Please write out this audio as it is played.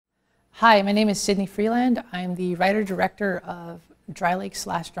Hi, my name is Sydney Freeland. I'm the writer-director of Dry Lake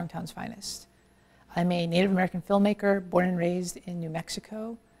 / Drunktown's Finest. I'm a Native American filmmaker born and raised in New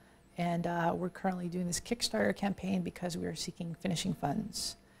Mexico, and we're currently doing this Kickstarter campaign because we are seeking finishing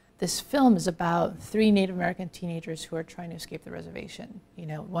funds. This film is about 3 Native American teenagers who are trying to escape the reservation.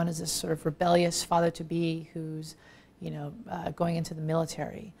 One is this sort of rebellious father-to-be who's, going into the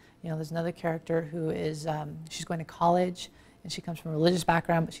military. There's another character who is, she's going to college, and she comes from a religious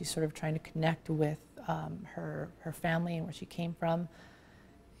background, but she's sort of trying to connect with her family and where she came from.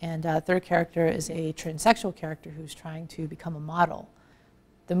 And third character is a transsexual character who's trying to become a model.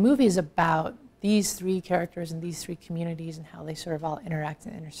 The movie is about these 3 characters and these 3 communities and how they sort of all interact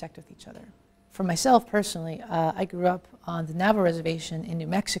and intersect with each other. For myself personally, I grew up on the Navajo reservation in New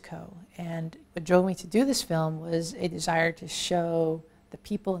Mexico, and what drove me to do this film was a desire to show the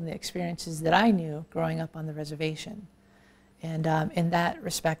people and the experiences that I knew growing up on the reservation. And in that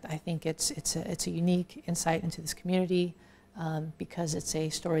respect, I think it's a unique insight into this community because it's a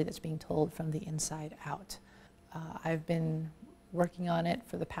story that's being told from the inside out. I've been working on it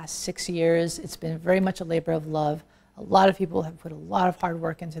for the past 6 years. It's been very much a labor of love. A lot of people have put a lot of hard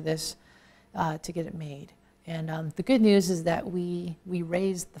work into this to get it made. And the good news is that we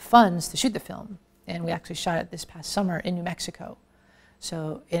raised the funds to shoot the film, and we actually shot it this past summer in New Mexico.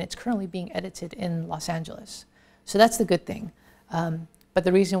 And it's currently being edited in Los Angeles. So that's the good thing. But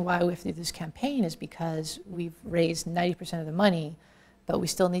the reason why we have to do this campaign is because we've raised 90% of the money, but we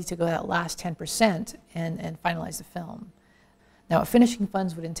still need to go that last 10% and finalize the film. Now, what finishing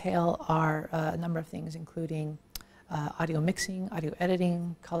funds would entail are a number of things, including audio mixing, audio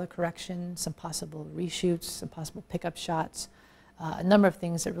editing, color correction, some possible reshoots, some possible pickup shots, a number of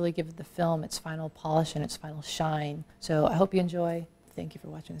things that really give the film its final polish and its final shine. So I hope you enjoy. Thank you for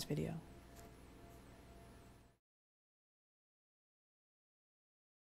watching this video.